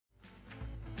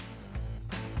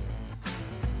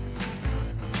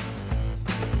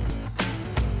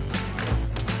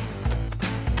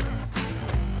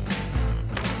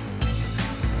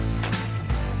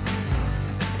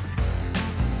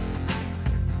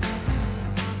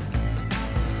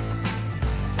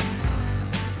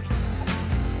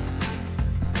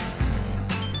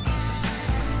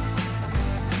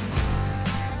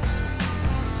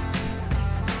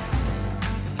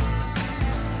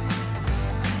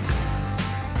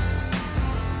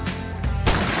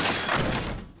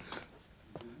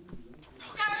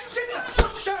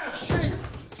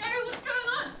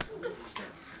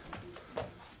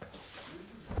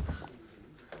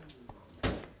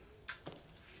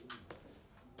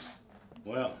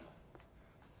Well,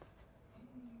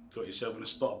 got yourself in a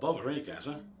spot of bother here,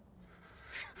 Gazza.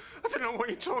 I don't know what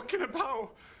you're talking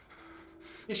about.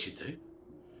 Yes, you do.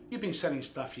 You've been selling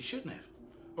stuff you shouldn't have,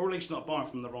 or at least not buying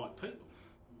from the right people.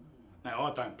 Now,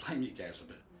 I don't blame you, Gazza,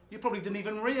 but you probably didn't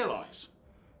even realise.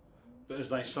 But as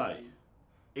they say,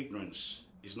 ignorance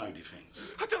is no defence.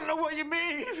 I don't know what you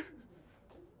mean.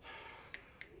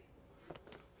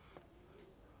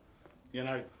 You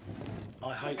know,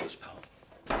 I hate this part.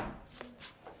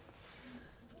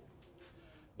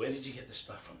 Where did you get the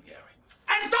stuff from, Gary?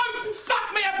 And don't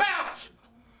fuck me about!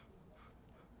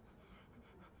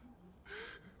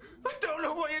 I don't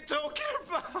know what you're talking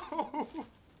about.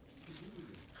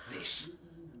 This.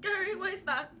 Gary, where's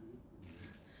that?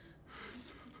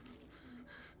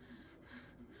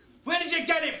 Where did you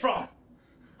get it from?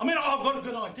 I mean, I've got a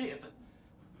good idea, but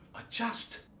I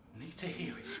just need to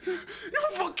hear it.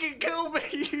 You'll fucking kill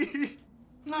me.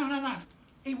 No.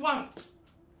 He won't.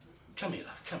 Come here,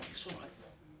 love. Come here. It's all right.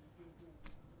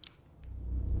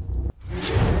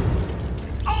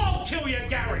 I'll kill you,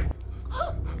 Gary.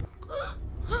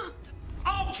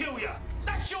 I'll kill you.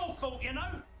 That's your fault, you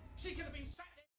know. She could have been sacked.